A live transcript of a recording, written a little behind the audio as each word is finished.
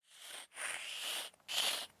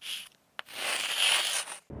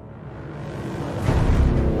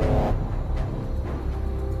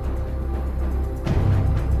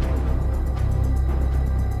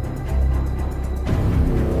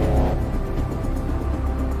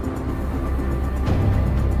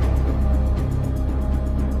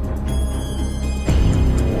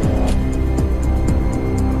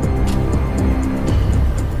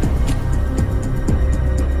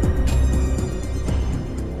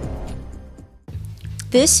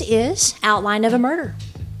This is Outline of a Murder,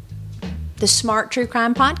 the smart true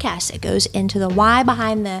crime podcast that goes into the why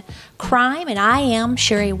behind the crime. And I am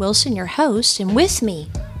Sherry Wilson, your host. And with me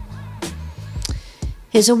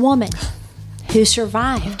is a woman who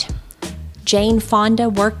survived Jane Fonda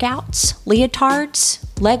workouts, leotards,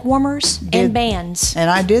 leg warmers, and bands. And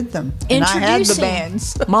I did them. And I had the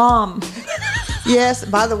bands. Mom. Yes,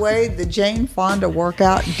 by the way, the Jane Fonda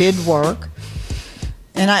workout did work.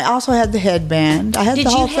 And I also had the headband. I had the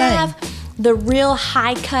whole thing. Did you have the real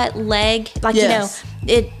high-cut leg? Like, yes.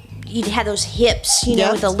 You had those hips,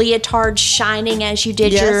 with the leotards shining as you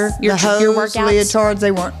did your workouts? Leotards,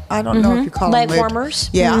 they weren't, I don't know if you call them leg warmers.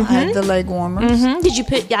 Yeah, I had the leg warmers. Did you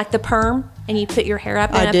put like the perm and you put your hair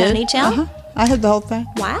up in a ponytail? I had the whole thing.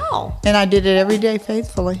 Wow. And I did it every day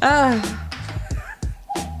faithfully.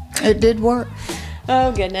 It did work.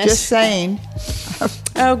 Oh, goodness. Just saying.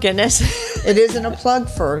 Oh, goodness. It isn't a plug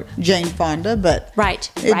for Jane Fonda, but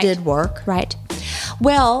it did work. Right.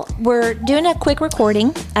 Well, we're doing a quick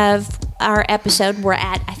recording of our episode. We're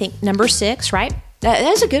at, I think, number 6, right? That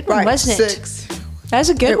was a good one, wasn't it? 6. That was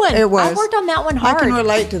a good one. It was. I worked on that one hard. I can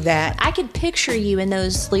relate to that. I could picture you in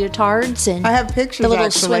those leotards and I have pictures, the little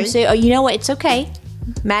actually. swimsuit. Oh, you know what? It's okay.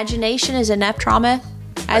 Imagination is enough trauma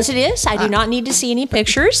as it is. I do not need to see any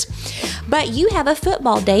pictures. But you have a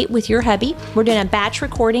football date with your hubby. We're doing a batch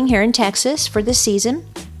recording here in Texas for this season,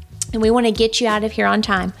 and we want to get you out of here on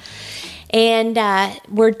time. And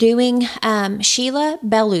we're doing Sheila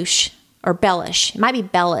Belush, or Bellish. It might be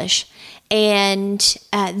Bellish. And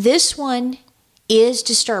this one is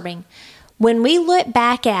disturbing. When we look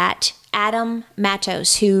back at Adam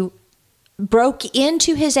Matos, who broke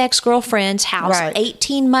into his ex-girlfriend's house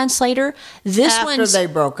 18 months later. After they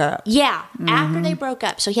broke up. Yeah, after they broke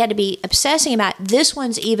up. So he had to be obsessing about it. This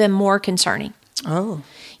one's even more concerning. Oh.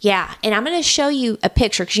 Yeah, and I'm going to show you a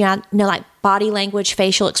picture because you know, like body language,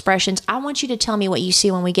 facial expressions. I want you to tell me what you see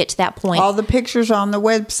when we get to that point. All the pictures are on the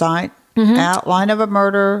website, Outline of a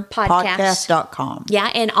Murder podcast.com. Yeah,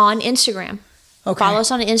 and on Instagram. Okay. Follow us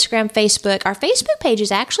on Instagram, Facebook. Our Facebook page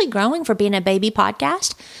is actually growing for being a baby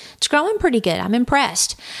podcast. It's growing pretty good. I'm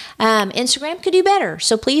impressed. Instagram could do better,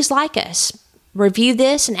 so please like us. Review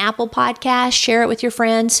this in Apple Podcasts. Share it with your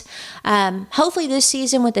friends. Hopefully this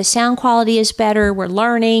season with the sound quality is better. We're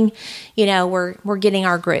learning. We're getting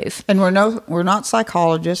our groove. And we're not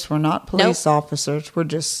psychologists. We're not police officers. We're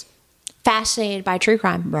just fascinated by true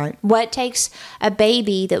crime. Right. What takes a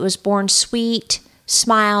baby that was born sweet,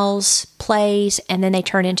 smiles, plays, and then they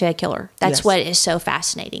turn into a killer. That's what is so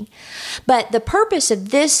fascinating. But the purpose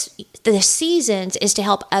of the seasons is to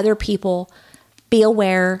help other people be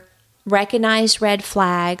aware, recognize red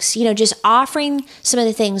flags, just offering some of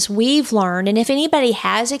the things we've learned. And if anybody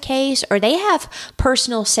has a case or they have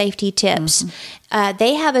personal safety tips,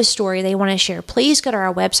 they have a story they want to share, please go to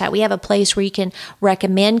our website. We have a place where you can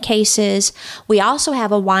recommend cases. We also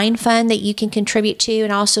have a wine fund that you can contribute to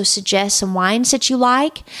and also suggest some wines that you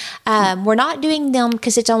like. We're not doing them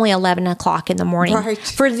because it's only 11 o'clock in the morning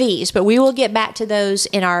for these, but we will get back to those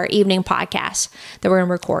in our evening podcast that we're going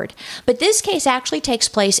to record. But this case actually takes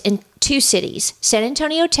place in 2 cities, San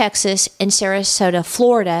Antonio, Texas, and Sarasota,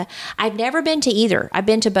 Florida. I've never been to either. I've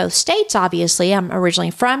been to both states, obviously. I'm originally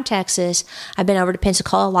from Texas. I've been over to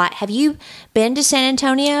Pensacola a lot. Have you been to San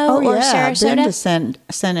Antonio or Sarasota? I've been to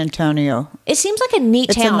San Antonio. It seems like a neat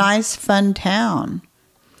town. It's a nice, fun town.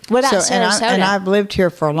 What about Sarasota? And I've lived here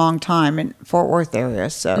for a long time in Fort Worth area,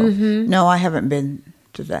 so no, I haven't been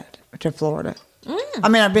to Florida. I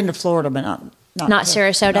mean, I've been to Florida, but not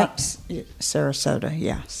Sarasota? Not Sarasota,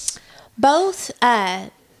 yes. Both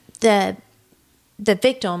the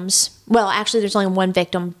victims, well, actually there's only one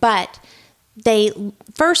victim, but they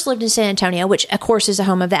first lived in San Antonio, which of course is the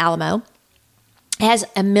home of the Alamo. It has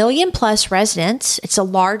 1 million plus residents. It's the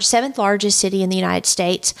 7th largest city in the United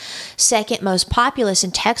States, 2nd most populous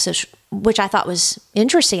in Texas, which I thought was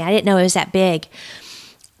interesting. I didn't know it was that big.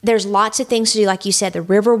 There's lots of things to do. Like you said, the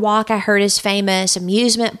River Walk I heard is famous,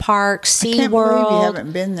 amusement parks, SeaWorld. I can't believe you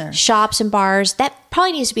haven't been there. Shops and bars. That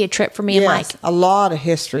probably needs to be a trip for me and Mike. A lot of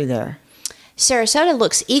history there. Sarasota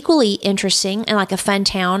looks equally interesting and like a fun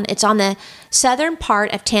town. It's on the southern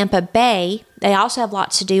part of Tampa Bay. They also have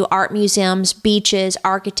lots to do, art museums, beaches,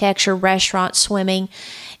 architecture, restaurants, swimming.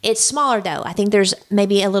 It's smaller though. I think there's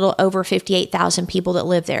maybe a little over 58,000 people that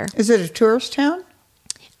live there. Is it a tourist town?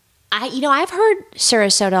 I've heard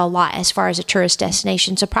Sarasota a lot as far as a tourist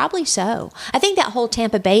destination, so probably so. I think that whole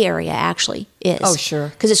Tampa Bay area actually is. Oh, sure.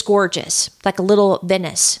 Because it's gorgeous, like a little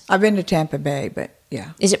Venice. I've been to Tampa Bay, but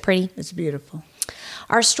yeah. Is it pretty? It's beautiful.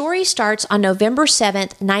 Our story starts on November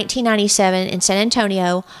 7th, 1997 in San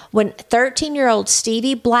Antonio when 13-year-old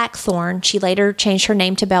Stevie Blackthorne, she later changed her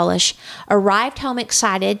name to Bellish, arrived home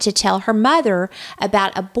excited to tell her mother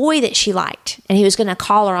about a boy that she liked, and he was going to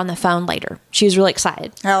call her on the phone later. She was really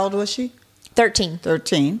excited. How old was she? 13.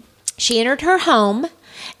 13. She entered her home,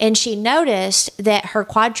 and she noticed that her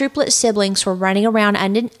quadruplet siblings were running around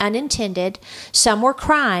unintended. Some were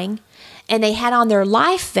crying, and they had on their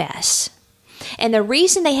life vests. And the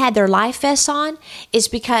reason they had their life vests on is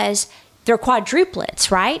because they're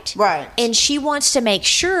quadruplets, right? Right. And she wants to make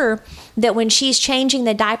sure that when she's changing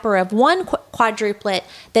the diaper of one quadruplet,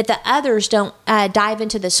 that the others don't dive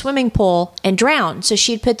into the swimming pool and drown. So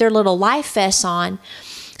she'd put their little life vests on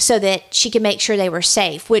so that she could make sure they were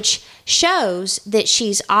safe, which shows that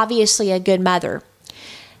she's obviously a good mother.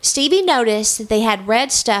 Stevie noticed that they had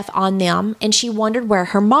red stuff on them, and she wondered where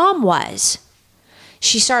her mom was.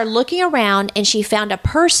 She started looking around, and she found a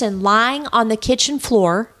person lying on the kitchen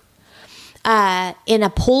floor in a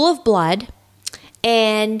pool of blood,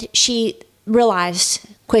 and she realized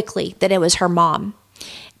quickly that it was her mom.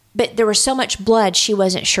 But there was so much blood, she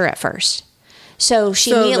wasn't sure at first. So she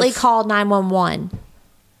immediately called 911.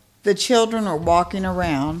 The children are walking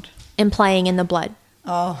around. And playing in the blood.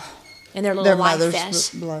 Oh. In their little life mother's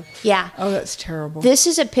vests. blood. Yeah. Oh, that's terrible. This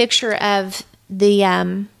is a picture of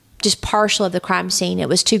the just partial of the crime scene. It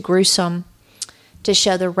was too gruesome to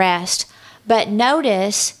show the rest. But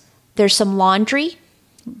notice there's some laundry.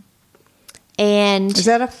 And is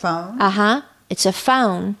that a phone? Uh-huh. It's a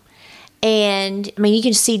phone. And, I mean, you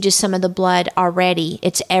can see just some of the blood already.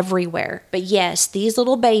 It's everywhere. But, yes, these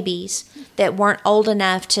little babies that weren't old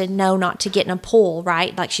enough to know not to get in a pool,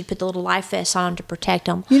 right? Like she'd put the little life vest on to protect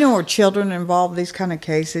them. You know, where children involved in these kind of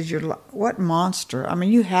cases, you're like, what monster? I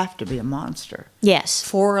mean, you have to be a monster. Yes.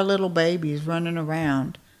 4 little babies running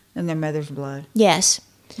around in their mother's blood. Yes.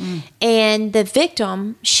 And the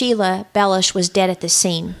victim, Sheila Bellish, was dead at the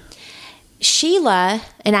scene. Sheila,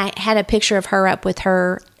 and I had a picture of her up with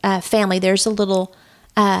her family. There's a little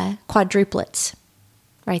quadruplets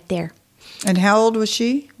right there. And how old was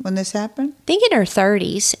she when this happened? I think in her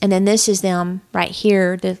 30s. And then this is them right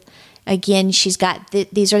here. Again, she's got,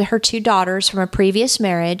 these are her 2 daughters from a previous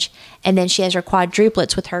marriage. And then she has her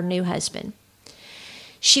quadruplets with her new husband.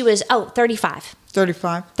 She was, 35.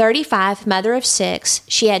 35. 35, mother of 6.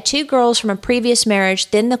 She had 2 girls from a previous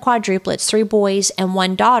marriage, then the quadruplets, 3 boys and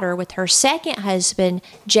 1 daughter with her second husband,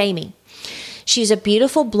 Jamie. She's a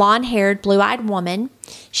beautiful blonde-haired, blue-eyed woman.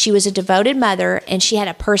 She was a devoted mother, and she had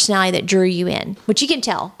a personality that drew you in, which you can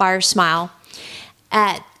tell by her smile.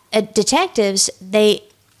 Detectives, it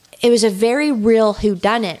was a very real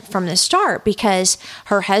whodunit from the start because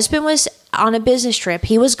her husband was on a business trip.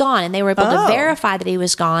 He was gone, and they were able to verify that he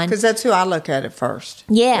was gone. Because that's who I look at first.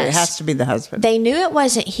 Yes. It has to be the husband. They knew it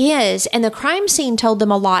wasn't his, and the crime scene told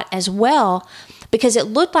them a lot as well because it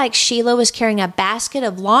looked like Sheila was carrying a basket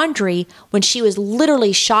of laundry when she was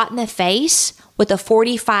literally shot in the face with a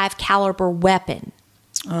 .45 caliber weapon.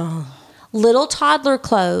 Oh. Little toddler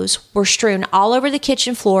clothes were strewn all over the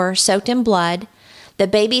kitchen floor, soaked in blood. The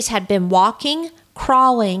babies had been walking,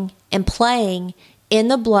 crawling, and playing in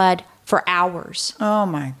the blood for hours. Oh,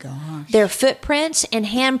 my gosh. Their footprints and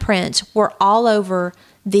handprints were all over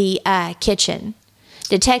the kitchen.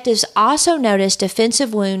 Detectives also noticed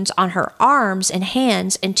defensive wounds on her arms and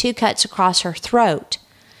hands and 2 cuts across her throat.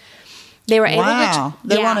 They were able to...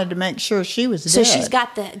 They wanted to make sure she was dead. So she's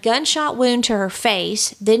got the gunshot wound to her face.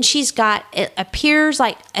 Then she's got, it appears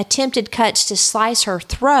like attempted cuts to slice her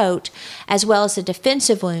throat, as well as the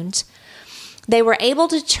defensive wounds. They were able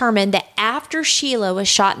to determine that after Sheila was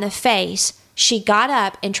shot in the face, she got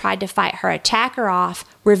up and tried to fight her attacker off,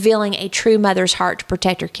 revealing a true mother's heart to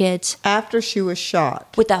protect her kids. After she was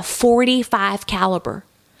shot? With a .45 caliber.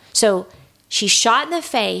 So she's shot in the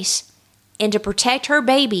face, and to protect her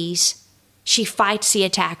babies, she fights the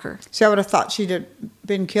attacker. So I would have thought she'd have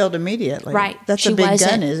been killed immediately. Right. That's a big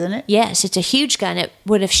gun, isn't it? Yes, it's a huge gun. It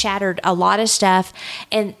would have shattered a lot of stuff.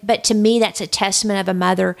 But to me, that's a testament of a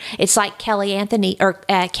mother. It's like Kelly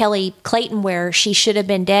Clayton, where she should have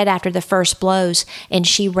been dead after the first blows, and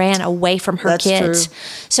she ran away from her kids. True.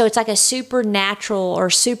 So it's like a supernatural or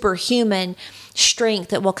superhuman strength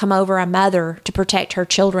that will come over a mother to protect her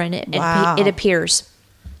children. It appears.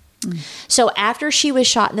 So after she was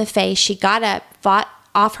shot in the face, she got up, fought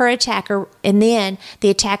off her attacker, and then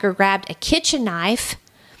the attacker grabbed a kitchen knife.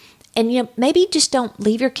 And maybe just don't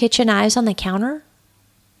leave your kitchen knives on the counter.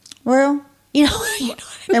 Well, You know, you know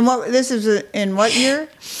what I mean? And this is in what year?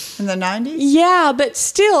 In the 90s? Yeah, but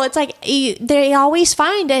still, it's like they always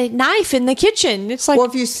find a knife in the kitchen. It's like, well,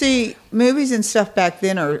 if you see movies and stuff back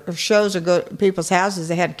then, or shows, or go to people's houses,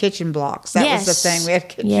 they had kitchen blocks. That was the thing. We had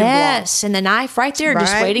kitchen blocks. Yes, and the knife right there,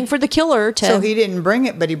 just waiting for the killer to. So he didn't bring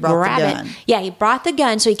it, but he brought the gun. It. Yeah, he brought the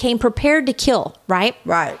gun, so he came prepared to kill. Right.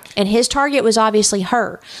 Right. And his target was obviously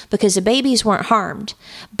her because the babies weren't harmed.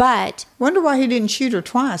 But wonder why he didn't shoot her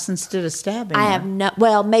twice instead of stabbing her. I have no.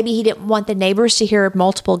 Well, maybe he didn't want the neighbors to hear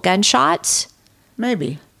multiple gunshots.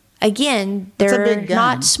 Maybe. Again, they're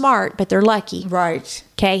not smart, but they're lucky. Right.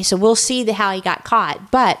 Okay, so we'll see how he got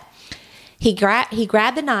caught. But he grabbed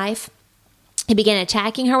the knife. He began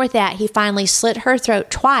attacking her with that. He finally slit her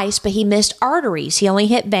throat twice, but he missed arteries. He only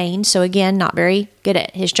hit veins. So again, not very good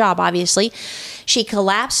at his job, obviously. She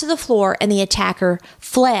collapsed to the floor and the attacker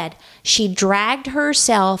fled. She dragged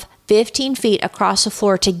herself 15 feet across the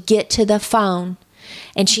floor to get to the phone.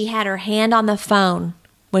 And she had her hand on the phone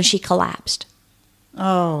when she collapsed.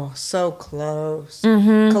 Oh, so close.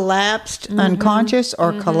 Mm-hmm. Collapsed, unconscious,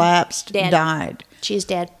 or collapsed, died. She's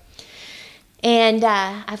dead. And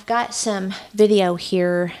I've got some video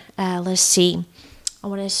here. Let's see. I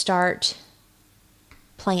want to start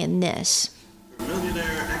playing this.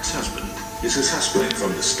 Millionaire ex-husband is a suspect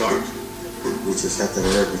from the start. We just have to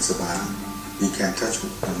learn it's about him. He can't touch me.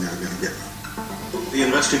 I'm never going to get me. The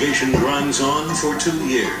investigation grinds on for 2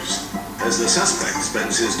 years as the suspect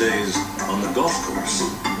spends his days on the golf course.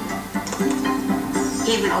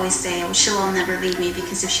 He would always say, well, she'll never leave me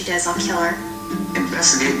because if she does, I'll kill her.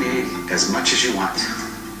 Investigate me as much as you want.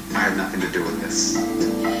 I had nothing to do with this.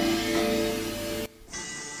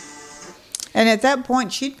 And at that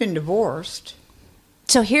point, she'd been divorced.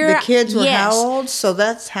 So here, the kids were how old? So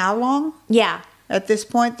that's how long? Yeah. At this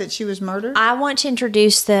point that she was murdered? I want to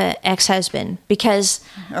introduce the ex-husband because,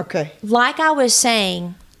 like I was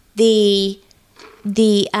saying, the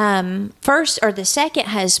first or the second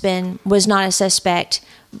husband was not a suspect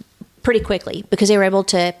pretty quickly because they were able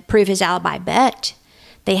to prove his alibi. But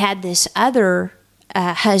they had this other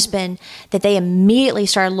husband that they immediately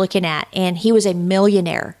started looking at, and he was a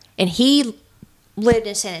millionaire, and he lived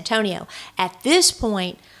in San Antonio. At this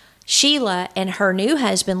point, Sheila and her new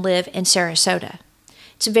husband live in Sarasota.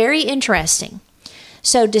 It's very interesting.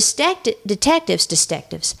 So detectives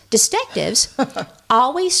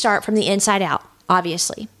always start from the inside out,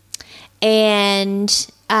 obviously. And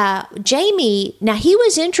Jamie, now he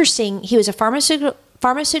was interesting. He was a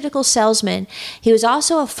pharmaceutical salesman. He was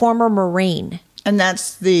also a former Marine. And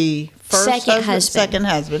that's the second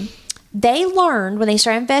husband. They learned when they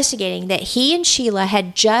started investigating that he and Sheila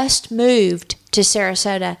had just moved to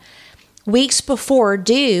Sarasota weeks before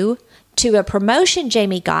due to a promotion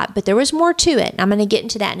Jamie got, but there was more to it. I'm going to get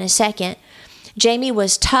into that in a second. Jamie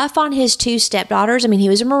was tough on his two stepdaughters. I mean, he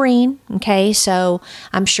was a Marine, okay, so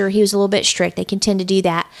I'm sure he was a little bit strict. They can tend to do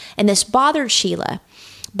that. And this bothered Sheila.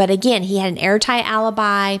 But again, he had an airtight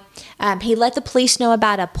alibi. He let the police know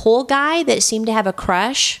about a pool guy that seemed to have a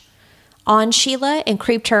crush on Sheila and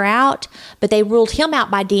creeped her out, but they ruled him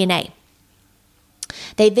out by DNA.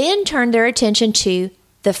 They then turned their attention to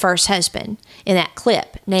the first husband in that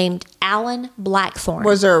clip named Alan Blackthorne.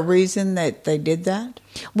 Was there a reason that they did that?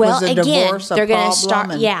 Well, again, they're going to start.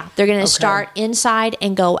 They're going to start inside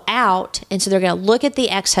and go out, and so they're going to look at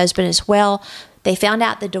the ex-husband as well. They found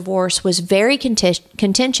out the divorce was very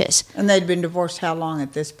contentious. And they'd been divorced how long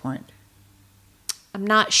at this point? I'm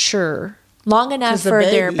not sure. Long enough for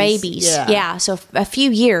their babies. Yeah, so a few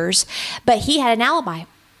years. But he had an alibi.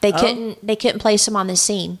 They couldn't place him on the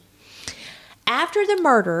scene. After the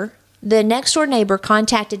murder, the next door neighbor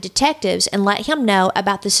contacted detectives and let him know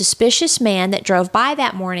about the suspicious man that drove by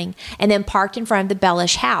that morning and then parked in front of the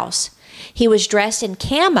Bellish house. He was dressed in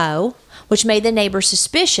camo, which made the neighbor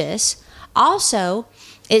suspicious. Also,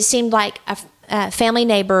 it seemed like a family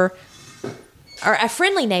neighbor or a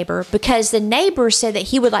friendly neighbor because the neighbor said that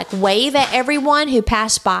he would like wave at everyone who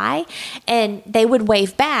passed by and they would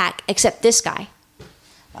wave back except this guy.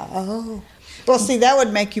 Oh. Well, see, that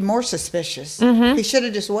would make you more suspicious. Mm-hmm. He should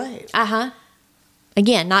have just waved.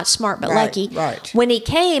 Again, not smart, but lucky. Right. When he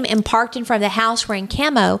came and parked in front of the house wearing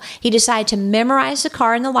camo, he decided to memorize the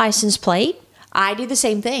car and the license plate. I do the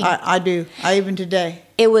same thing. I do. Even today.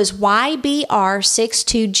 It was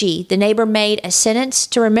YBR62G. The neighbor made a sentence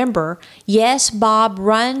to remember. Yes, Bob,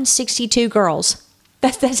 run 62 girls.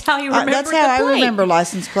 That's how you remember That's how I remember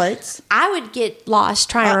license plates. I would get lost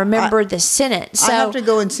trying to remember the sentence. So, I have to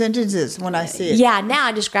go in sentences when I see it. Yeah, now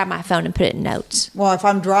I just grab my phone and put it in notes. Well, if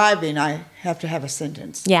I'm driving, I have to have a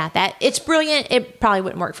sentence. Yeah, it's brilliant. It probably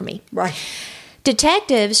wouldn't work for me. Right.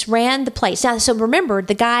 Detectives ran the plates. Now, so remember,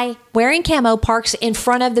 the guy wearing camo parks in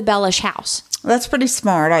front of the Bellish house. That's pretty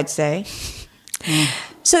smart, I'd say.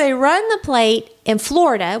 So they run the plate in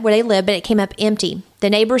Florida where they live, but it came up empty. The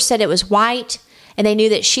neighbors said it was white, and they knew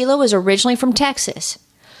that Sheila was originally from Texas.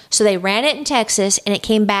 So they ran it in Texas, and it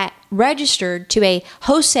came back registered to a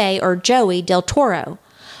Jose or Joey Del Toro,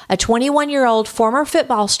 a 21-year-old former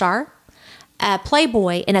football star, a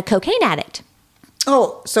playboy, and a cocaine addict.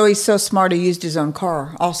 Oh, so he's so smart he used his own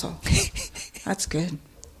car also. That's good.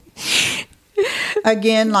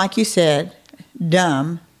 Again, like you said,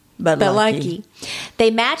 dumb, but lucky.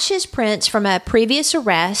 They matched his prints from a previous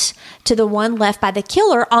arrest to the one left by the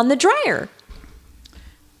killer on the dryer.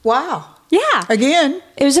 Wow. Yeah. Again.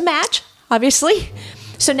 It was a match, obviously.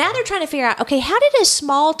 So now they're trying to figure out, okay, how did a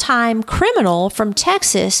small-time criminal from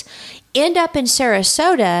Texas end up in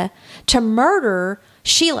Sarasota to murder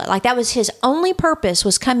Sheila? Like, that was his only purpose,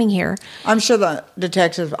 was coming here. I'm sure the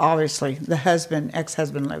detective, obviously, the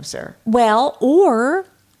ex-husband lives there. Well, or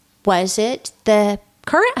was it the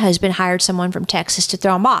current husband hired someone from Texas to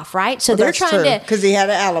throw him off, right? So they're trying to... because he had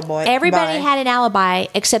an alibi. Everybody had an alibi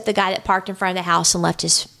except the guy that parked in front of the house and left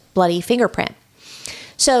his bloody fingerprint.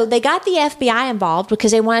 So they got the FBI involved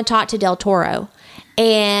because they want to talk to Del Toro.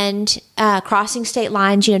 And crossing state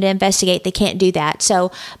lines, to investigate, they can't do that.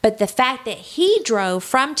 So, but the fact that he drove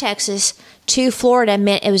from Texas to Florida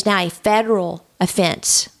meant it was now a federal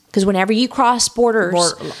offense. Because whenever you cross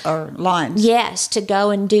borders or lines, yes, to go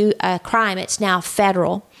and do a crime, it's now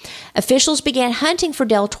federal. Officials began hunting for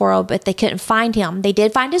Del Toro, but they couldn't find him. They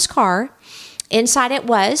did find his car. Inside it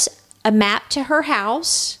was a map to her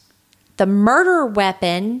house, the murder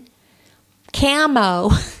weapon,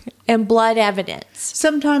 camo, and blood evidence.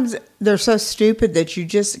 Sometimes they're so stupid that you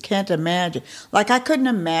just can't imagine. Like, I couldn't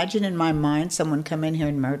imagine in my mind someone come in here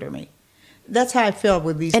and murder me. That's how I feel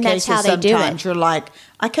with these and cases. That's how they sometimes do it. You're like,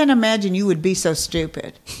 I can't imagine you would be so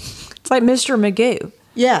stupid. It's like Mr. Magoo.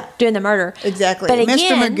 Yeah. Doing the murder. Exactly. But Mr.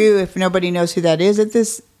 again, Magoo, if nobody knows who that is at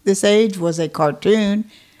this age, was a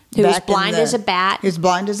cartoon. Who was blind as a bat. He was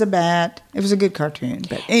blind as a bat. It was a good cartoon.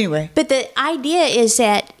 But anyway. But the idea is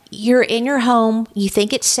that you're in your home, you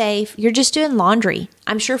think it's safe, you're just doing laundry.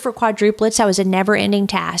 I'm sure for quadruplets, that was a never-ending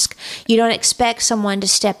task. You don't expect someone to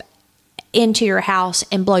step into your house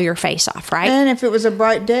and blow your face off, right? And if it was a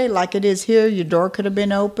bright day like it is here, your door could have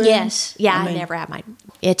been open. Yes. Yeah, I never have my...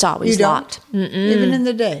 It's always locked. Even in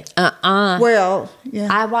the day? Well, yeah.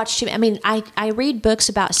 I watch... I read books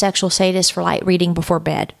about sexual sadists for like reading before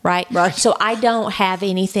bed, right? Right. So I don't have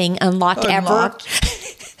anything unlocked. Ever.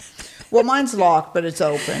 Well, mine's locked, but it's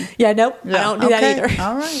open. Yeah, nope. Yeah. I don't do that either.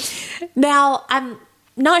 All right. Now, I'm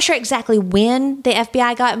not sure exactly when the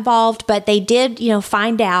FBI got involved, but they did,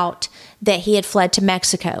 find out that he had fled to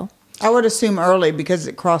Mexico. I would assume early because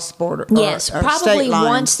it crossed the border. Yes, probably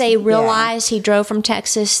once they realized he drove from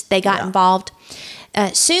Texas, they got involved.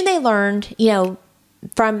 Soon they learned,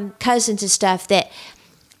 from cousins and stuff that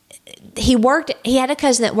he had a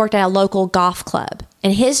cousin that worked at a local golf club,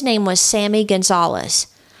 and his name was Sammy Gonzalez.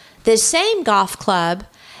 The same golf club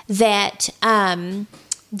that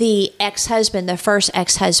the first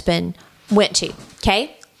ex-husband went to,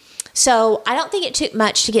 okay? So I don't think it took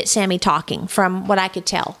much to get Sammy talking, from what I could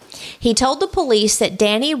tell. He told the police that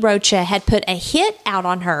Danny Rocha had put a hit out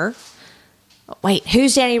on her. Wait,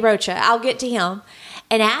 who's Danny Rocha? I'll get to him.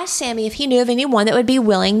 And asked Sammy if he knew of anyone that would be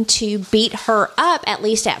willing to beat her up, at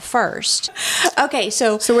least at first. Okay,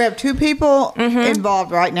 so we have two people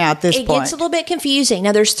involved right now at this point. It gets a little bit confusing.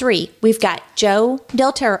 Now, there's three. We've got Joe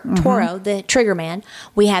Del Toro, the trigger man.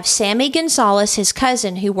 We have Sammy Gonzalez, his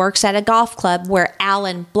cousin, who works at a golf club where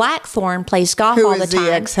Alan Blackthorne plays golf all the time. Who is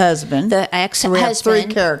the ex-husband. The ex-husband. So we have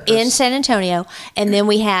three characters. In San Antonio. And then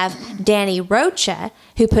we have Danny Rocha,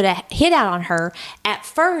 who put a hit out on her. At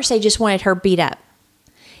first, they just wanted her beat up.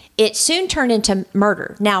 It soon turned into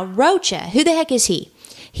murder. Now, Rocha, who the heck is he?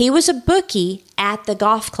 He was a bookie at the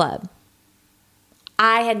golf club.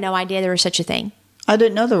 I had no idea there was such a thing. I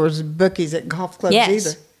didn't know there was bookies at golf clubs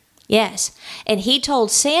either. Yes. And he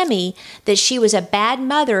told Sammy that she was a bad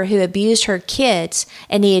mother who abused her kids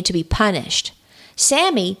and needed to be punished.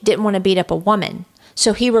 Sammy didn't want to beat up a woman.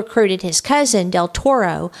 So he recruited his cousin, Del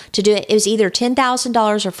Toro, to do it. It was either $10,000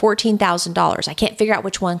 or $14,000. I can't figure out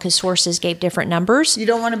which one because sources gave different numbers. You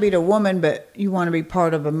don't want to beat a woman, but you want to be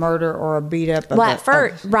part of a murder or a beat up. Right.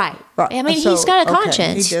 I mean, he's got a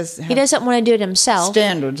conscience. He doesn't want to do it himself.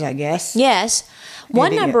 Standards, I guess. Yes.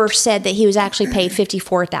 One number said that he was actually paid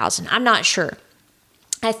 $54,000. I'm not sure.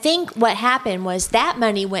 I think what happened was that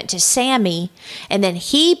money went to Sammy, and then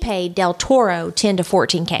he paid Del Toro $10 to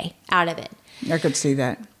 $14K out of it. I could see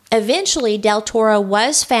that. Eventually, Del Toro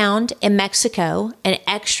was found in Mexico and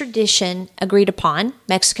extradition agreed upon.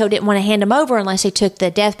 Mexico didn't want to hand him over unless they took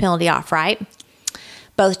the death penalty off, right?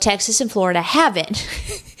 Both Texas and Florida have it.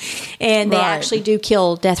 And they actually do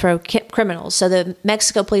kill death row criminals. So the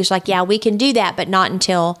Mexico police were like, yeah, we can do that, but not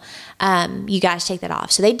until you guys take that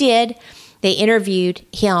off. So they did. They interviewed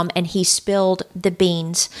him, and he spilled the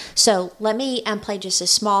beans. So let me play just a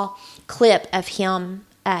small clip of him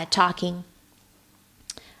talking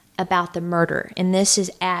about the murder. And this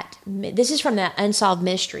is from the Unsolved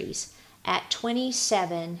Mysteries at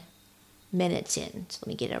 27 minutes in. So let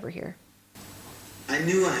me get over here. I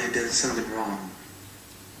knew I had done something wrong,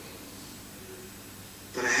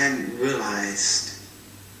 but I hadn't realized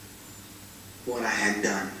what I had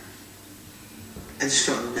done. I just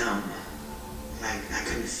felt numb, like I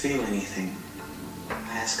couldn't feel anything.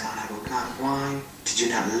 I asked God, I go, God, why did you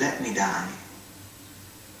not let me die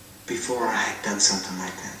before I had done something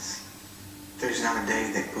like this? There's not a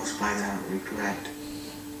day that goes by that I don't regret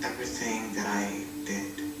everything that I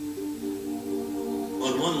did.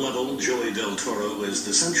 On one level, Joey Del Toro is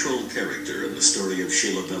the central character in the story of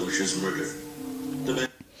Sheila Bellish's murder.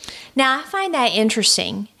 Now, I find that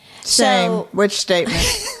interesting. Same. So, Which statement?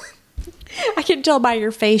 I can tell by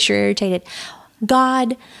your face you're irritated.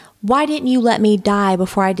 God, why didn't you let me die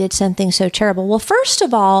before I did something so terrible? Well, first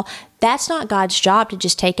of all, that's not God's job to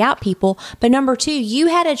just take out people. But number two, you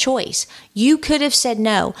had a choice. You could have said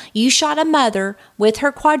no. You shot a mother with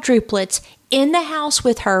her quadruplets in the house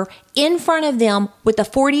with her, in front of them, with a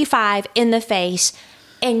 .45 in the face,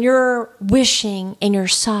 and you're wishing in your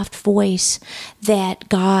soft voice that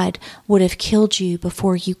God would have killed you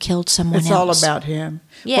before you killed someone else. It's all about him.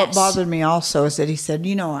 Yes. What bothered me also is that he said,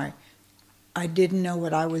 I didn't know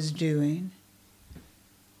what I was doing,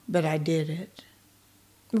 but I did it.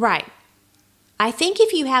 Right. I think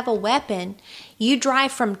if you have a weapon, you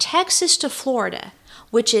drive from Texas to Florida,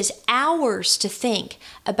 which is hours to think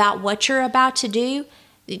about what you're about to do.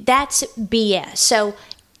 That's BS. So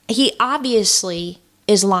he obviously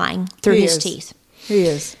is lying through his teeth. He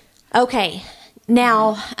is. Okay.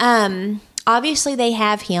 Now, obviously they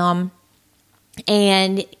have him,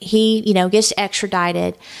 and he, gets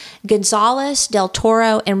extradited. Gonzalez, Del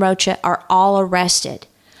Toro, and Rocha are all arrested.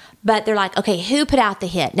 But they're like, okay, who put out the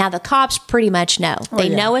hit? Now, the cops pretty much know. They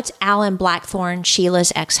know it's Alan Blackthorne,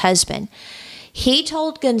 Sheila's ex-husband. He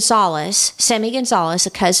told Sammy Gonzalez,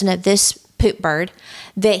 a cousin of this poop bird,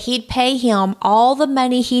 that he'd pay him all the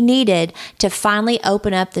money he needed to finally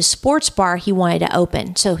open up the sports bar he wanted to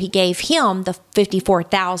open. So he gave him the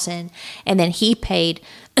 $54,000, and then he paid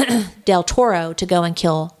Del Toro to go and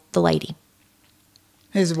kill the lady.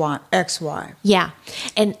 His ex-wife. Yeah.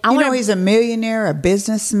 And he's a millionaire, a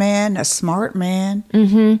businessman, a smart man.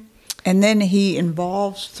 Mm-hmm. And then he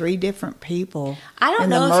involves 3 different people. I don't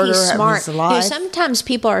know if he's smart. Sometimes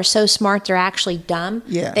people are so smart they're actually dumb.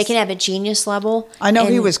 Yes. They can have a genius level. I know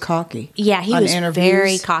he was cocky. Yeah, he was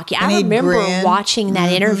very cocky. I remember watching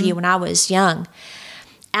that interview when I was young.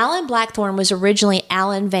 Alan Blackthorne was originally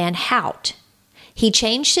Alan Van Hout. He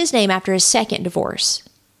changed his name after his second divorce.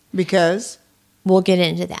 Because? We'll get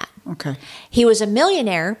into that. Okay. He was a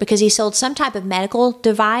millionaire because he sold some type of medical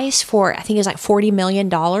device for, I think it was like $40 million.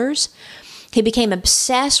 He became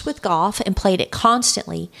obsessed with golf and played it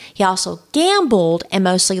constantly. He also gambled and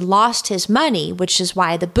mostly lost his money, which is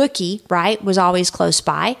why the bookie, right, was always close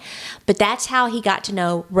by. But that's how he got to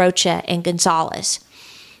know Rocha and Gonzalez.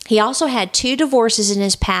 He also had 2 divorces in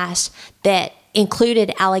his past that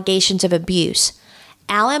included allegations of abuse.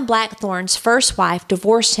 Alan Blackthorne's first wife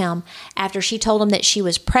divorced him after she told him that she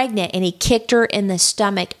was pregnant, and he kicked her in the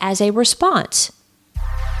stomach as a response.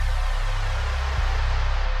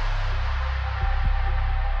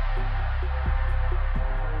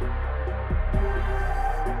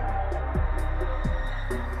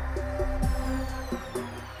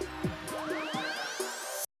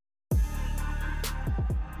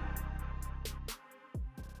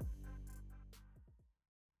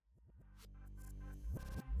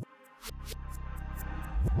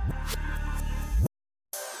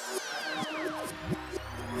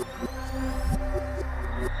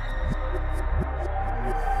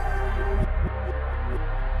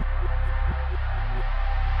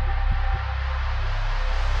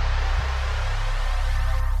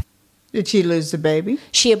 Did she lose the baby?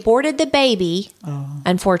 She aborted the baby,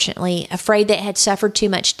 unfortunately, afraid that it had suffered too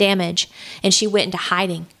much damage, and she went into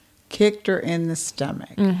hiding. Kicked her in the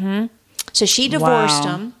stomach. Mm-hmm. So she divorced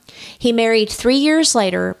him. He married 3 years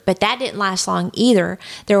later, but that didn't last long either.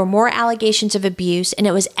 There were more allegations of abuse, and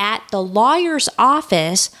it was at the lawyer's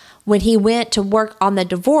office when he went to work on the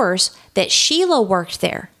divorce that Sheila worked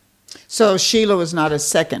there. So Sheila was not a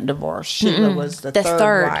second divorce. Sheila was the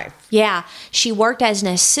third wife. Yeah. She worked as an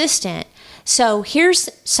assistant. So here's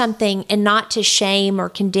something, and not to shame or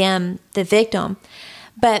condemn the victim,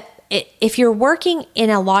 but if you're working in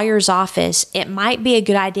a lawyer's office, it might be a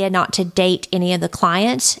good idea not to date any of the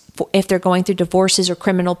clients if they're going through divorces or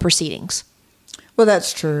criminal proceedings. Well,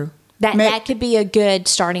 that's true. That could be a good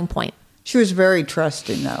starting point. She was very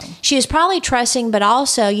trusting, though. She was probably trusting, but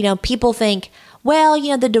also, people think, well,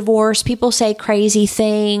 the divorce, people say crazy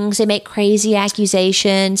things. They make crazy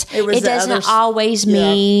accusations. It doesn't always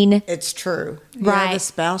mean. It's true. Right. Yeah, the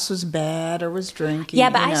spouse was bad or was drinking. Yeah,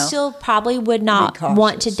 but I still probably would not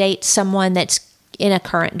want to date someone that's in a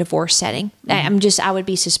current divorce setting. I would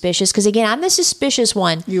be suspicious because, again, I'm the suspicious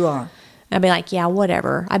one. You are. I'd be like, yeah,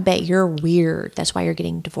 whatever. I bet you're weird. That's why you're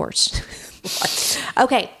getting divorced.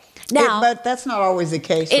 Okay. Now, but that's not always the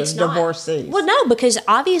case with divorcees. Well, no, because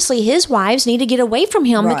obviously his wives need to get away from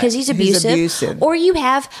him because he's abusive. Or you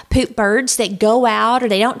have poop birds that go out or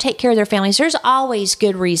they don't take care of their families. There's always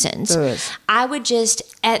good reasons. There is. I would just,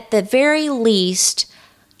 at the very least,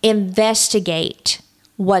 investigate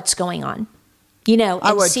what's going on.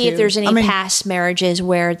 And see if there's any past marriages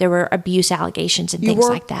where there were abuse allegations and things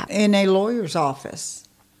like that. In a lawyer's office.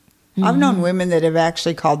 Mm-hmm. I've known women that have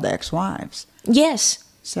actually called the ex-wives. Yes.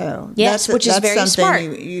 So which is very smart.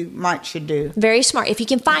 You should do. Very smart if you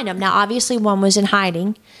can find them. Now, obviously, one was in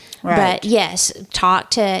hiding, but yes,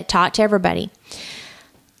 talk to everybody.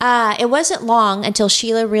 It wasn't long until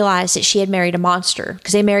Sheila realized that she had married a monster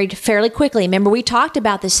because they married fairly quickly. Remember, we talked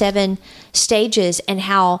about the 7 stages and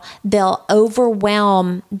how they'll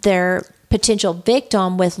overwhelm their potential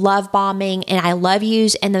victim with love bombing and I love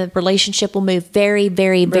yous, and the relationship will move very,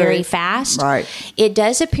 very, very fast. Right. It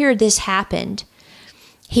does appear this happened.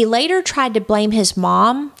 He later tried to blame his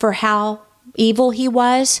mom for how evil he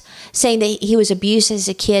was, saying that he was abused as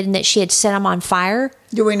a kid and that she had set him on fire.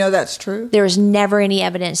 Do we know that's true? There was never any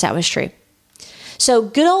evidence that was true. So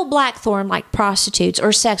good old Blackthorn, like prostitutes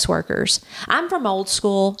or sex workers. I'm from old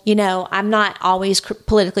school. I'm not always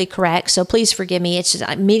politically correct, so please forgive me. It's just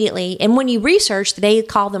immediately. And when you research, they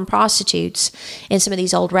call them prostitutes in some of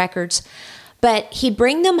these old records. But he'd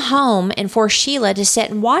bring them home and force Sheila to sit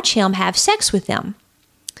and watch him have sex with them.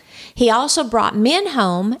 He also brought men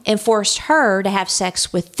home and forced her to have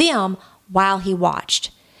sex with them while he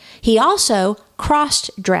watched. He also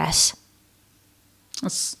cross-dressed.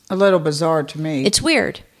 It's a little bizarre to me. It's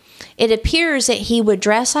weird. It appears that he would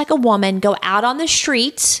dress like a woman, go out on the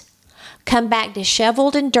streets, come back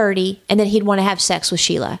disheveled and dirty, and then he'd want to have sex with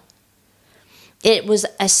Sheila. It was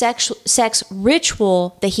a sex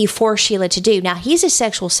ritual that he forced Sheila to do. Now, he's a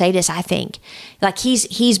sexual sadist, I think. Like,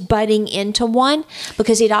 he's butting into one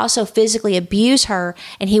because he'd also physically abuse her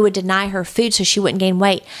and he would deny her food so she wouldn't gain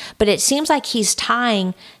weight. But it seems like he's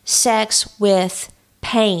tying sex with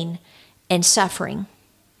pain and suffering.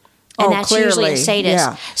 And that's clearly, usually a sadist.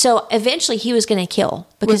 Yeah. So eventually he was going to kill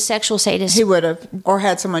because sexual sadists. He would have, or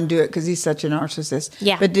had someone do it because he's such a narcissist.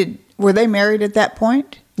 Yeah. But were they married at that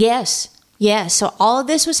point? Yes. Yes. So all of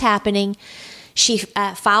this was happening. She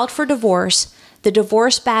filed for divorce. The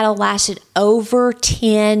divorce battle lasted over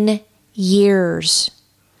 10 years.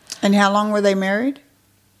 And how long were they married?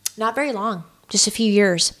 Not very long. Just a few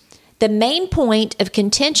years. The main point of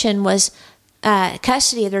contention was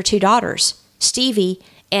custody of their 2 daughters, Stevie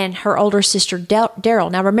and her older sister, Daryl.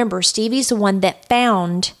 Now remember, Stevie's the one that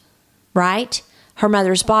found, her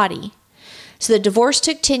mother's body. So the divorce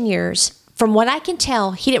took 10 years. From what I can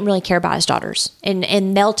tell, he didn't really care about his daughters.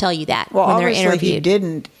 And they'll tell you that when they're interviewed. Obviously he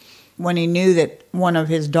didn't when he knew that one of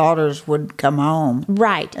his daughters would come home.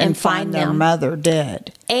 Right. And find their mother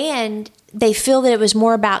dead. And they feel that it was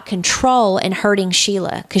more about control and hurting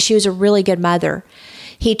Sheila because she was a really good mother.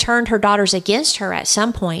 He turned her daughters against her at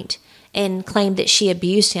some point and claimed that she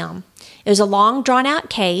abused him. It was a long, drawn-out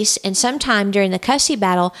case, and sometime during the custody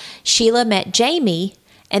battle, Sheila met Jamie,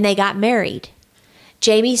 and they got married.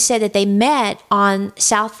 Jamie said that they met on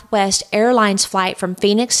Southwest Airlines flight from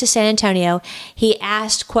Phoenix to San Antonio. He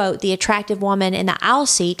asked, quote, the attractive woman in the aisle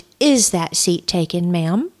seat, "Is that seat taken,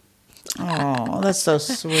 ma'am?" Oh, that's so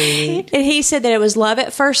sweet. And he said that it was love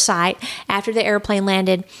at first sight. After the airplane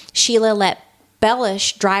landed, Sheila let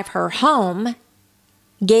Bellish drive her home,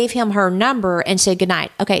 gave him her number, and said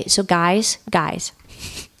goodnight. Okay, so guys,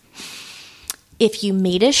 if you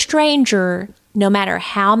meet a stranger, no matter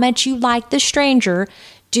how much you like the stranger,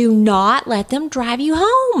 do not let them drive you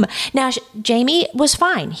home. Now, Jamie was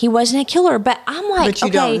fine. He wasn't a killer, but I'm like, but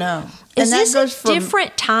you don't know. Is this a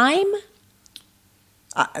different time?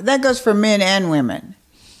 That goes for men and women.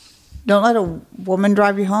 Don't let a woman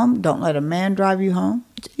drive you home. Don't let a man drive you home.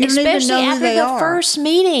 You don't even especially know who after they the are. first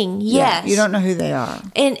meeting. Yes. Yeah, you don't know who they are.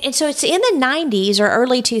 And so it's in the 90s or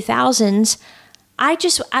early 2000s.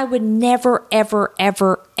 I would never, ever,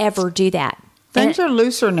 ever, ever do that. Things are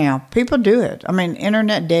looser now. People do it. I mean,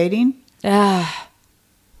 internet dating.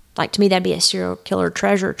 Like, to me, that'd be a serial killer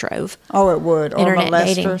treasure trove. Oh, it would. Or Internet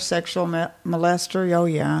molester, dating. sexual molester. Oh,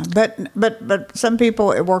 yeah. But some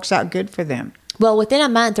people, it works out good for them. Well, within a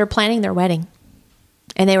month, they're planning their wedding.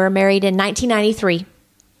 And they were married in 1993.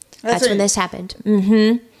 That's when this happened.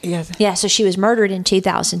 Mm-hmm. Yes. Yeah, so she was murdered in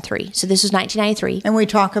 2003. So this was 1993. And we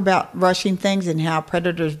talk about rushing things and how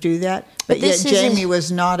predators do that. But yet this is Jamie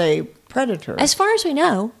was not a predator. As far as we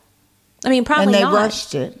know. I mean, probably and they not.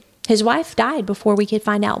 rushed it. His wife died before we could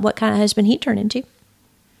find out what kind of husband he turned into.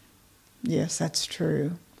 Yes, that's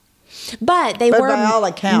true. But they But were by all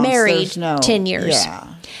accounts, married there's no, 10 years.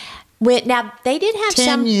 Yeah. Now, they did have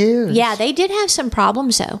 10 years. Yeah, they did have some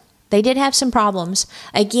problems, though. They did have some problems.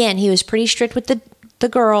 Again, he was pretty strict with the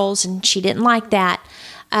girls, and she didn't like that.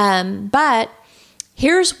 But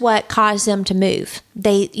here's what caused them to move.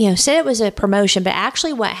 They, said it was a promotion, but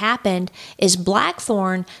actually what happened is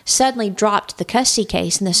Blackthorn suddenly dropped the custody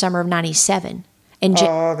case in the summer of 97. And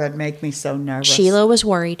Oh, that'd make me so nervous. Sheila was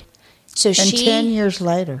worried. So And 10 years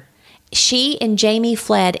later. she and Jamie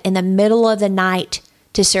fled in the middle of the night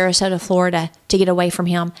to Sarasota, Florida to get away from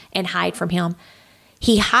him and hide from him.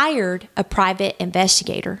 He hired a private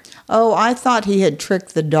investigator. Oh, I thought he had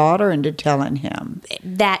tricked the daughter into telling him.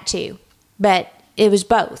 That too. But it was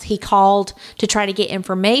both. He called to try to get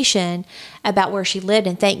information about where she lived,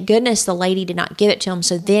 and thank goodness the lady did not give it to him.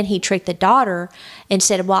 So then he tricked the daughter and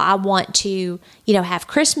said, well, I want to, have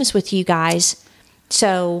Christmas with you guys.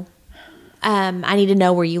 So I need to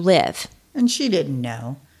know where you live. And she didn't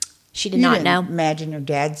know. She did not know. Imagine your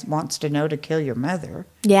dad wants to know to kill your mother.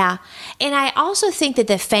 Yeah. And I also think that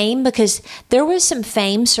the fame, because there was some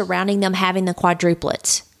fame surrounding them having the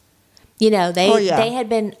quadruplets. They had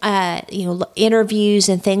been, interviews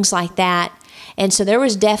and things like that. And so there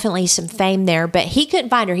was definitely some fame there, but he couldn't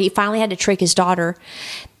find her. He finally had to trick his daughter.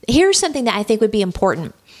 Here's something that I think would be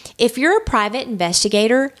important. If you're a private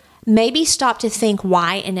investigator, maybe stop to think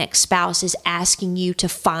why an ex-spouse is asking you to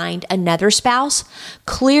find another spouse,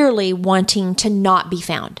 clearly wanting to not be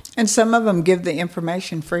found. And some of them give the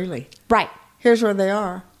information freely. Right. Here's where they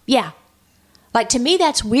are. Yeah. Like, to me,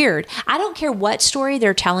 that's weird. I don't care what story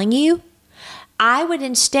they're telling you. I would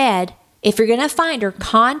instead, if you're going to find her,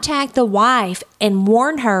 contact the wife and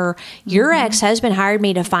warn her, your ex-husband hired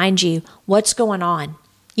me to find you. What's going on?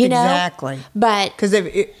 Exactly. But because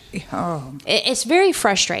it's very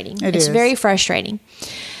frustrating. It's very frustrating.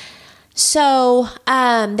 So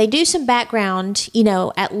they do some background,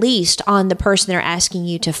 at least on the person they're asking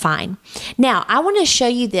you to find. Now, I want to show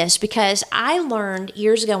you this because I learned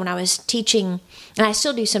years ago when I was teaching, and I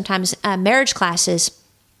still do sometimes, marriage classes.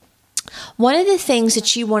 One of the things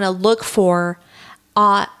that you want to look for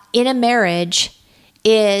in a marriage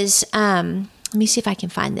is, let me see if I can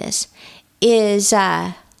find this, is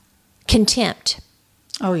contempt.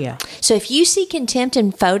 Oh, yeah. So if you see contempt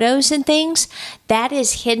in photos and things, that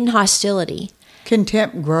is hidden hostility.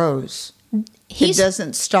 Contempt grows. It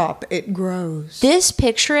doesn't stop. It grows. This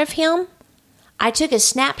picture of him, I took a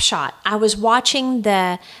snapshot. I was watching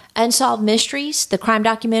the Unsolved Mysteries, the crime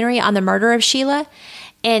documentary on the murder of Sheila,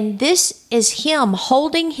 and this is him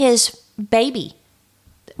holding his baby,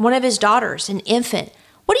 one of his daughters, an infant.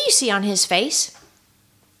 What do you see on his face?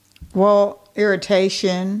 Well,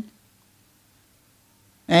 irritation,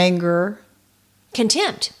 anger,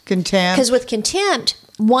 contempt. Because with contempt,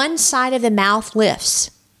 one side of the mouth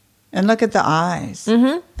lifts. And look at the eyes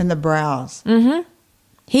and the brows. Mm-hmm.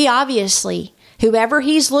 He obviously, whoever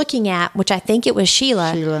he's looking at, which I think it was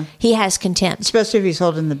Sheila, he has contempt. Especially if he's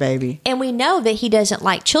holding the baby. And we know that he doesn't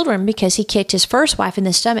like children because he kicked his first wife in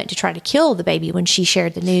the stomach to try to kill the baby when she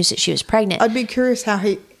shared the news that she was pregnant. I'd be curious how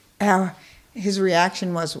his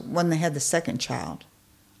reaction was when they had the second child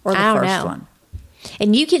or the first one.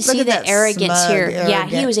 And you can see the arrogance here. Yeah, he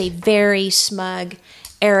arrogant. was a very smug,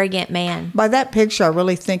 arrogant man. By that picture, I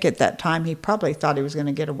really think at that time he probably thought he was going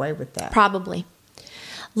to get away with that. Probably.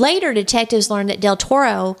 Later, detectives learned that Del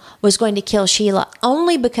Toro was going to kill Sheila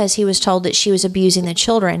only because he was told that she was abusing the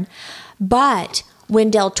children. But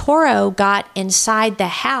when Del Toro got inside the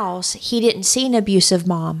house, he didn't see an abusive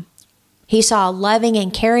mom. He saw a loving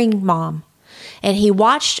and caring mom. And he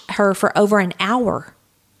watched her for over an hour.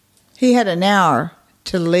 He had an hour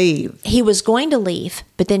to leave. He was going to leave,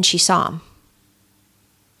 but then she saw him.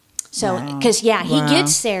 So, because, he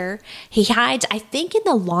gets there. He hides, I think, in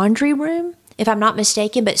the laundry room if I'm not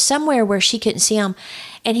mistaken, but somewhere where she couldn't see him.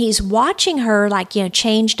 And he's watching her, like,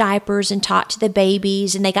 change diapers and talk to the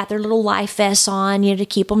babies. And they got their little life vests on, to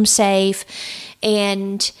keep them safe.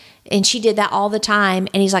 And she did that all the time.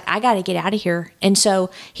 And he's like, I got to get out of here. And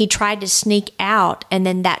so he tried to sneak out. And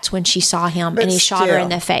then that's when she saw him, and he shot her in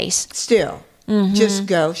the face. Still. Just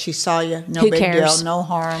go. She saw you. No Who big cares? deal. No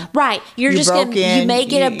harm. Right. You're just going to, you may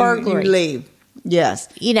get a burglary. You leave. Yes.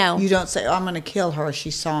 You don't say, I'm going to kill her.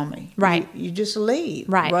 She saw me. Right. You just leave.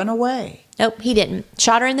 Right. Run away. Nope, he didn't.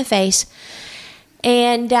 Shot her in the face.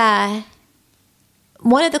 And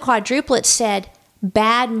one of the quadruplets said,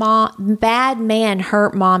 bad man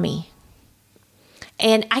hurt mommy.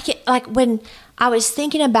 And I could, like, when I was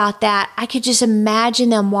thinking about that, I could just imagine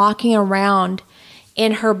them walking around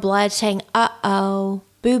in her blood saying, uh-oh,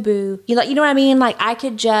 boo-boo. You know what I mean? Like, I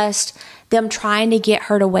could just, them trying to get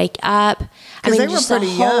her to wake up. I mean, they were just pretty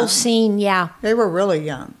the whole young. scene, yeah. They were really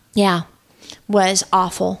young. Yeah, was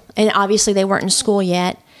awful. And obviously they weren't in school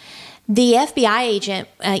yet. The FBI agent,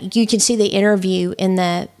 you can see the interview in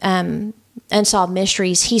the Unsolved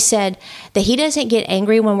Mysteries. He said that he doesn't get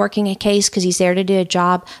angry when working a case because he's there to do a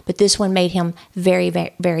job, but this one made him very,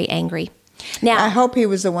 very, very angry. Now, I hope he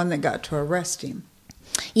was the one that got to arrest him.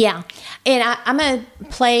 Yeah. And I'm going to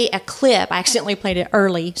play a clip. I accidentally played it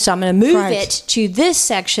early, so I'm going to move it to this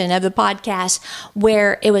section of the podcast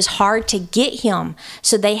where it was hard to get him.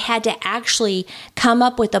 So they had to actually come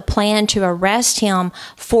up with a plan to arrest him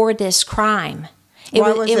for this crime. It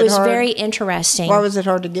was very interesting. Why was it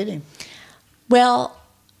hard to get him? Well,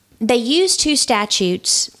 they used two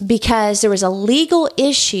statutes because there was a legal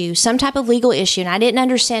issue, some type of legal issue, and I didn't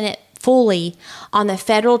understand it fully on the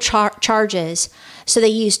federal charges. So they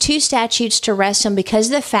used two statutes to arrest him because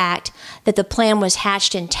of the fact that the plan was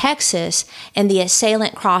hatched in Texas and the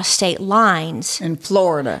assailant crossed state lines. In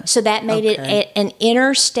Florida. So that made it an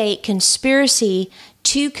interstate conspiracy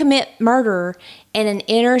to commit murder and an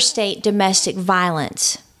interstate domestic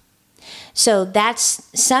violence. So that's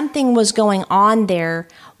something was going on there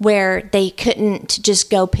where they couldn't just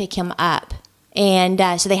go pick him up. And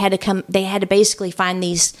so they had to basically find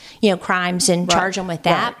these, crimes and charge him with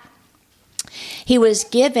that. Right. He was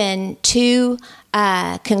given 2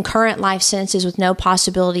 concurrent life sentences with no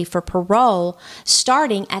possibility for parole,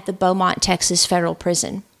 starting at the Beaumont, Texas federal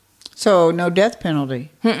prison. So no death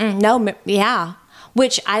penalty. No, yeah.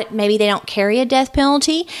 Which maybe they don't carry a death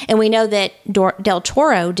penalty, and we know that Del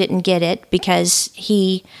Toro didn't get it because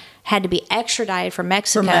he had to be extradited from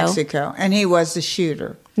Mexico. And he was the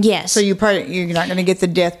shooter. Yes. So you're not going to get the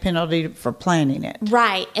death penalty for planning it.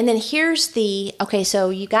 Right. And then here's so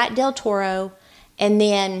you got Del Toro, and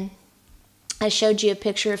then I showed you a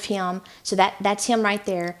picture of him. So that's him right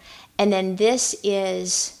there. And then this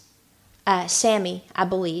is Sammy, I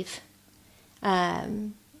believe.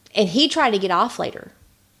 And he tried to get off later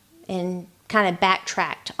and kind of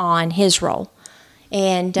backtracked on his role.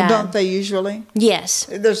 And don't they usually? Yes.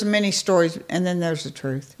 There's many stories, and then there's the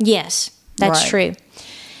truth. Yes, that's true.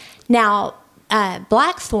 Now,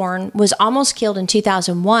 Blackthorn was almost killed in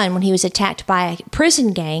 2001 when he was attacked by a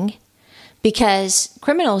prison gang because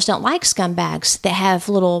criminals don't like scumbags that have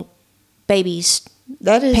little babies'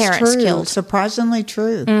 that is parents true. killed. Surprisingly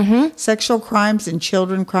true. Mm-hmm. Sexual crimes and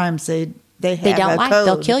children crimes, they have don't like. code.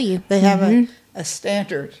 They'll kill you. They have a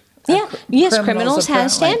standard. Yeah. Yes, criminals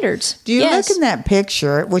have standards. Do you look in that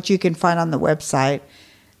picture, which you can find on the website?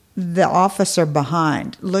 The officer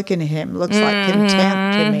behind, looking at him, looks like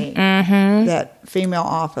contempt to me. Mm-hmm. That female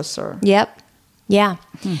officer. Yep. Yeah.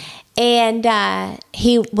 And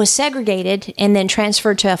he was segregated and then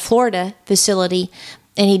transferred to a Florida facility,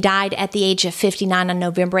 and he died at the age of 59 on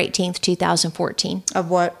November 18th, 2014.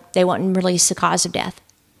 Of what? They wouldn't release the cause of death.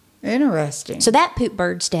 Interesting. So that poop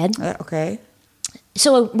bird's dead. Okay.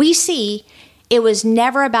 So we see it was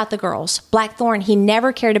never about the girls. Blackthorn, he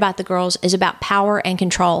never cared about the girls. It was about power and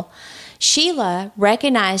control. Sheila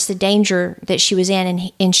recognized the danger that she was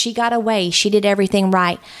in, and she got away. She did everything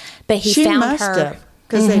right. But he found her.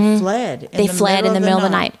 Because they fled. They fled in the middle of the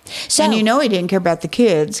night. So, and he didn't care about the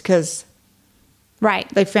kids because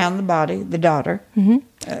they found the body, the daughter.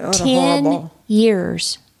 Mm-hmm. 10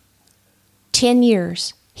 years. 10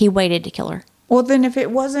 years he waited to kill her. Well, then if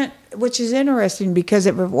it wasn't, which is interesting, because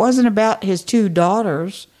if it wasn't about his 2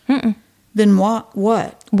 daughters, then what?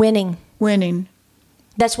 Winning.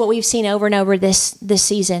 That's what we've seen over and over this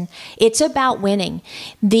season. It's about winning.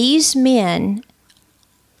 These men,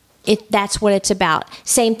 that's what it's about.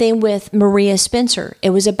 Same thing with Maria Spencer.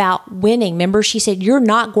 It was about winning. Remember, she said, "You're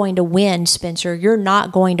not going to win, Spencer. You're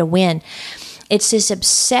not going to win." It's this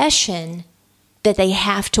obsession that they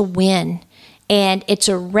have to win. And it's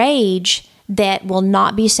a rage that will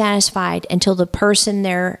not be satisfied until the person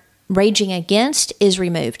they're raging against is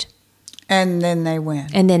removed. And then they win.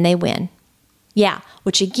 And then they win. Yeah.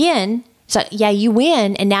 Which again, so yeah, you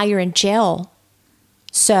win and now you're in jail.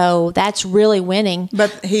 So that's really winning.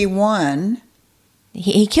 But he won.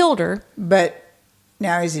 He killed her. But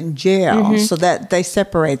now he's in jail. So that they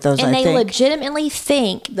separate those, and I they think. legitimately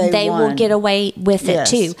think they will won. get away with it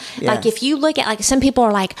too. Yes. Like if you look at, like some people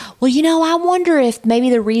are like, well, you know, I wonder if maybe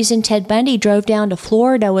the reason Ted Bundy drove down to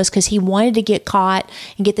Florida was because he wanted to get caught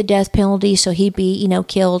and get the death penalty so he'd be, you know,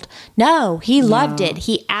 killed. No, he loved it.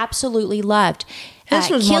 He absolutely loved This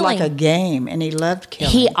was killing. more like a game, and he loved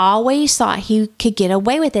killing. He always thought he could get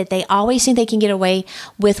away with it. They always think they can get away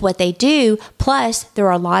with what they do. Plus, there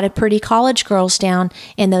are a lot of pretty college girls down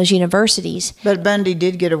in those universities. But Bundy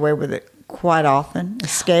did get away with it quite often,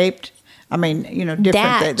 escaped. I mean, you know,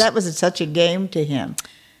 different. That was such a game to him.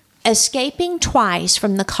 Escaping twice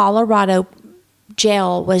from the Colorado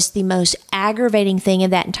jail was the most aggravating thing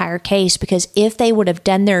of that entire case, because if they would have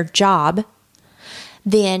done their job,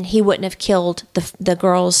 then he wouldn't have killed the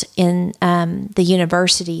girls in the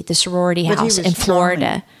university, the sorority house in Florida.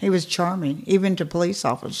 Charming. He was charming, even to police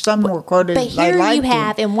officers. Some were quoted. But here you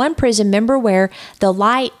have, in one prison, remember where the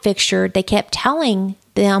light fixture, they kept telling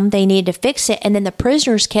them they needed to fix it, and then the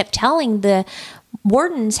prisoners kept telling the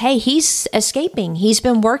wardens, hey, he's escaping. He's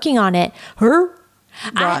been working on it. Right.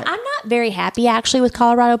 I'm not very happy, actually, with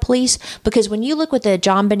Colorado police, because when you look with the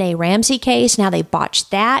John Benet Ramsey case, now they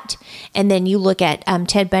botched that, and then you look at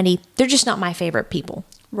Ted Bundy, they're just not my favorite people.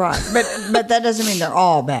 Right. But that doesn't mean they're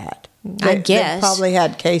all bad. I guess. They probably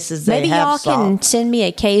had cases they Maybe have y'all solved. can send me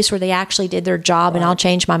a case where they actually did their job, and I'll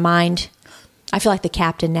change my mind. I feel like the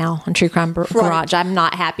captain now on True Crime Garage. I'm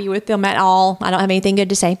not happy with them at all. I don't have anything good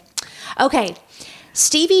to say. Okay.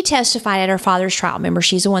 Stevie testified at her father's trial. Remember,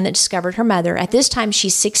 she's the one that discovered her mother. At this time,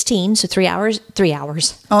 she's 16, so 3 years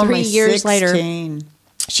later.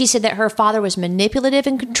 She said that her father was manipulative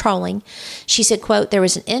and controlling. She said, quote, there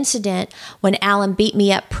was an incident when Alan beat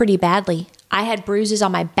me up pretty badly. I had bruises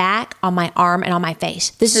on my back, on my arm, and on my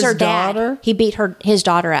face. This is her dad. Daughter? He beat his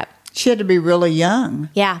daughter up. She had to be really young.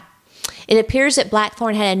 Yeah. It appears that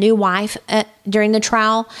Blackthorne had a new wife during the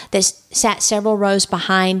trial that sat several rows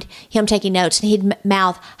behind him taking notes, and he'd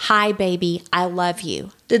mouth, hi, baby, I love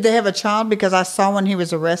you. Did they have a child? Because I saw when he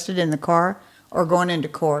was arrested in the car or going into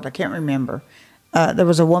court. I can't remember. There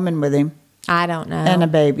was a woman with him. I don't know. And a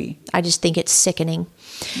baby. I just think it's sickening.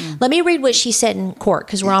 Let me read what she said in court,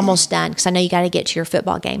 because we're almost done, because I know you got to get to your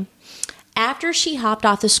football game. After she hopped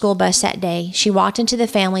off the school bus that day, she walked into the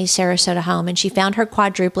family's Sarasota home, and she found her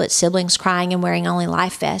quadruplet siblings crying and wearing only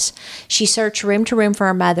life vests. She searched room to room for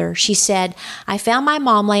her mother. She said, I found my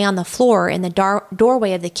mom laying on the floor in the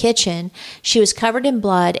doorway of the kitchen. She was covered in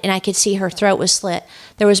blood, and I could see her throat was slit.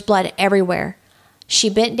 There was blood everywhere. She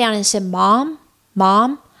bent down and said, Mom,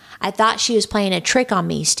 I thought she was playing a trick on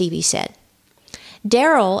me, Stevie said.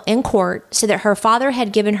 Daryl, in court, said that her father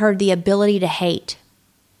had given her the ability to hate.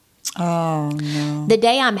 Oh, no. The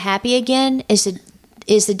day I'm happy again is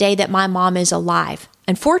the day that my mom is alive.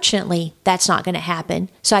 Unfortunately, that's not going to happen,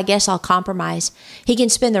 so I guess I'll compromise. He can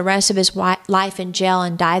spend the rest of his life in jail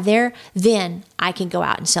and die there. Then I can go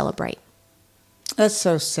out and celebrate. That's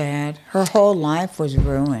so sad. Her whole life was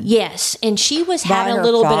ruined. Yes, and she was By having a her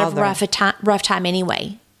little bit father. of rough time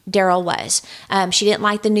anyway. Daryl was. She didn't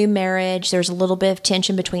like the new marriage. There's a little bit of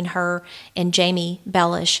tension between her and Jamie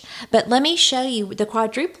Bellish. But let me show you the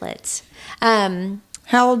quadruplets.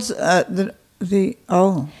 How old's So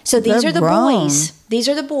these are the grown. boys. These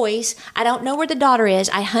are the boys. I don't know where the daughter is.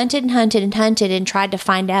 I hunted and tried to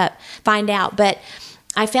find out. But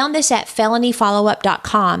I found this at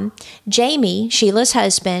felonyfollowup.com. Jamie, Sheila's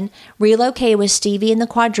husband, relocated with Stevie and the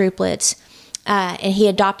quadruplets. And he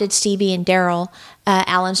adopted Stevie and Daryl,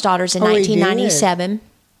 Alan's daughters, in 1997.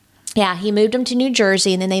 Yeah, he moved them to New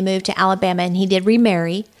Jersey, and then they moved to Alabama, and he did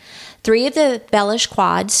remarry. 3 of the Bellish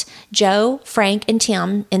quads, Joe, Frank, and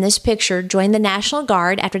Tim, in this picture, joined the National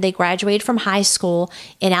Guard after they graduated from high school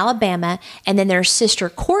in Alabama, and then their sister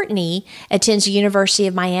Courtney attends the University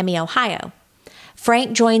of Miami, Ohio.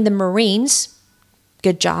 Frank joined the Marines.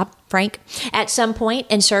 Good job, Frank. At some point,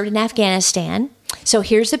 and served in Afghanistan. So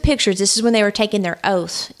here's the pictures. This is when they were taking their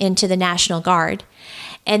oath into the National Guard.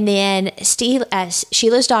 And then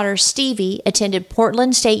Sheila's daughter, Stevie, attended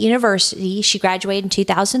Portland State University. She graduated in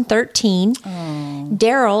 2013.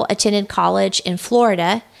 Daryl attended college in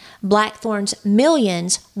Florida. Blackthorne's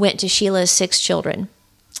millions went to Sheila's 6 children.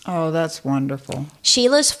 Oh, that's wonderful.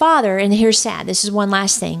 Sheila's father, and here's sad, this is one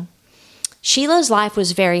last thing. Sheila's life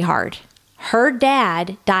was very hard. Her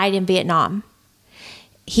dad died in Vietnam.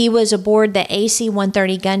 he was aboard the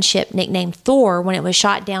AC-130 gunship nicknamed Thor when it was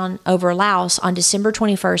shot down over Laos on December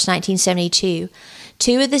 21st, 1972.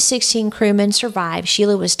 2 of the 16 crewmen survived.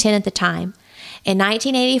 Sheila was 10 at the time. In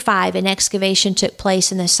 1985, an excavation took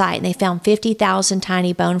place in the site, and they found 50,000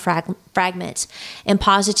 tiny bone fragments and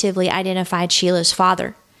positively identified Sheila's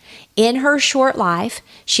father. In her short life,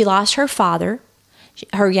 she lost her father.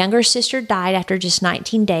 Her younger sister died after just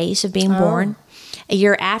 19 days of being born. A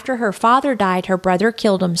year after her father died, her brother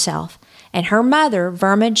killed himself. And her mother,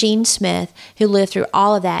 Verma Jean Smith, who lived through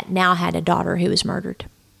all of that, now had a daughter who was murdered.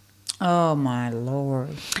 Oh, my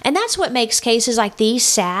Lord. And that's what makes cases like these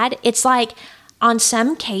sad. It's like, on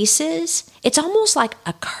some cases, it's almost like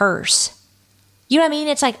a curse. You know what I mean?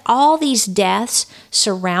 It's like all these deaths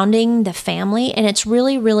surrounding the family, and it's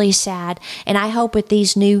really, really sad. And I hope with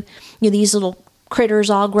these new, these little critters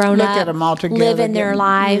all grown Look up, at 'em all together, living their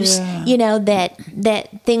lives, that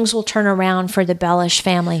things will turn around for the Bellish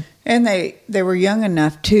family. And they were young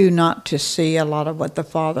enough, too, not to see a lot of what the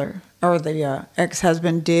father or the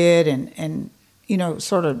ex-husband did and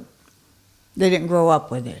sort of, they didn't grow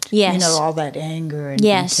up with it. Yes. All that anger and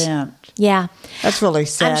Yes. contempt. Yeah. That's really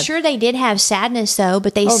sad. I'm sure they did have sadness, though,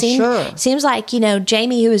 but they sure. seems like,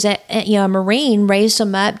 Jamie, who was a Marine, raised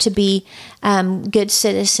them up to be good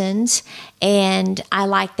citizens. And I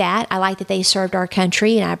like that. I like that they served our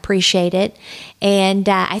country, and I appreciate it. And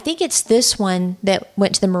I think it's this one that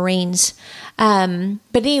went to the Marines. But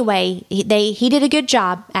anyway, he did a good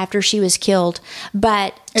job after she was killed.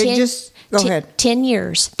 But Go ahead. 10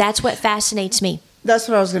 years. That's what fascinates me. That's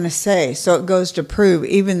what I was going to say. So it goes to prove,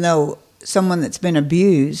 even though someone that's been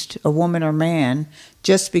abused, a woman or man,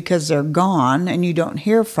 just because they're gone and you don't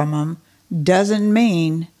hear from them, doesn't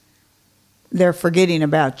mean they're forgetting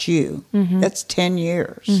about you. Mm-hmm. That's 10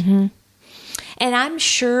 years. Mm-hmm. And I'm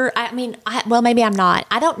sure, maybe I'm not.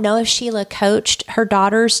 I don't know if Sheila coached her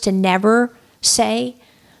daughters to never say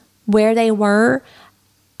where they were.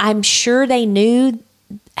 I'm sure they knew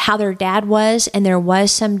how their dad was, and there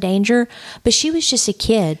was some danger, but she was just a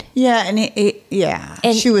kid. Yeah,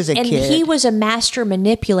 and she was a kid. And he was a master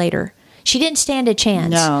manipulator. She didn't stand a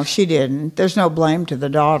chance. No, she didn't. There's no blame to the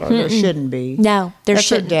daughter. There shouldn't be. No, there That's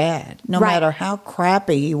shouldn't. her dad. No matter how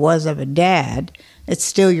crappy he was of a dad, it's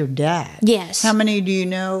still your dad. Yes. How many do you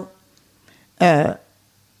know their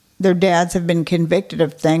dads have been convicted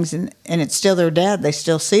of things, and it's still their dad? They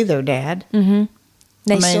still see their dad. Mm-hmm.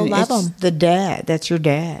 They still love him. The dad. That's your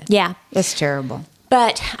dad. Yeah. That's terrible.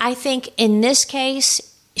 But I think in this case,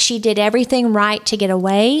 she did everything right to get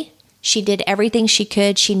away. She did everything she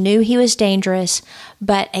could. She knew he was dangerous.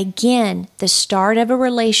 But again, the start of a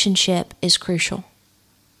relationship is crucial.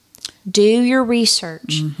 Do your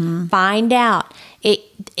research. Mm-hmm. Find out.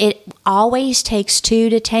 It always takes two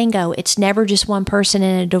to tango. It's never just one person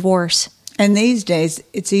in a divorce. And these days,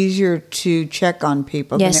 it's easier to check on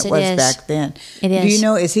people than it was back then. It is. Do you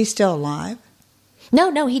know, is he still alive?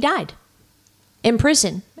 No, he died in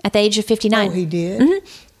prison at the age of 59. Oh, he did? Mm-hmm.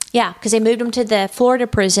 Yeah, because they moved him to the Florida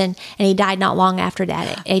prison, and he died not long after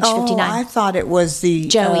that at age 59. I thought it was the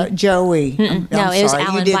Joey. Joey. No, it was sorry.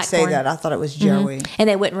 Alan You did Blackburn. say that. I thought it was Joey. Mm-hmm. And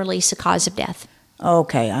they wouldn't release the cause of death.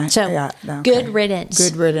 Okay. Okay. Good riddance.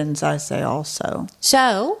 Good riddance, I say also.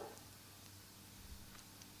 So,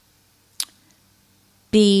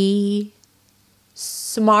 be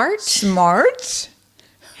smart. Smart.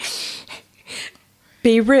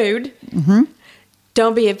 Be rude. Mm-hmm.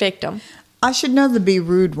 Don't be a victim. I should know the be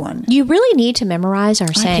rude one. You really need to memorize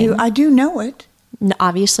our saying. I do know it. No,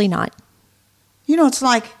 obviously not. It's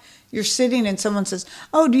like you're sitting and someone says,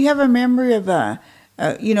 "Oh, do you have a memory of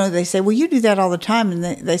they say, "Well, you do that all the time." And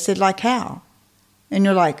they said, "Like how?" And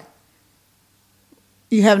you're like,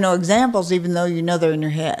 you have no examples, even though you know they're in your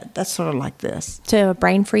head. That's sort of like this. So a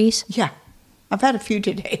brain freeze? Yeah. I've had a few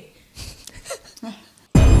today.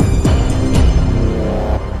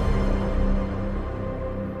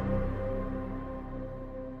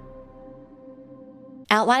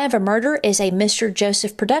 Outline of a Murder is a Mr.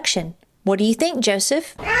 Joseph production. What do you think,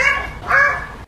 Joseph?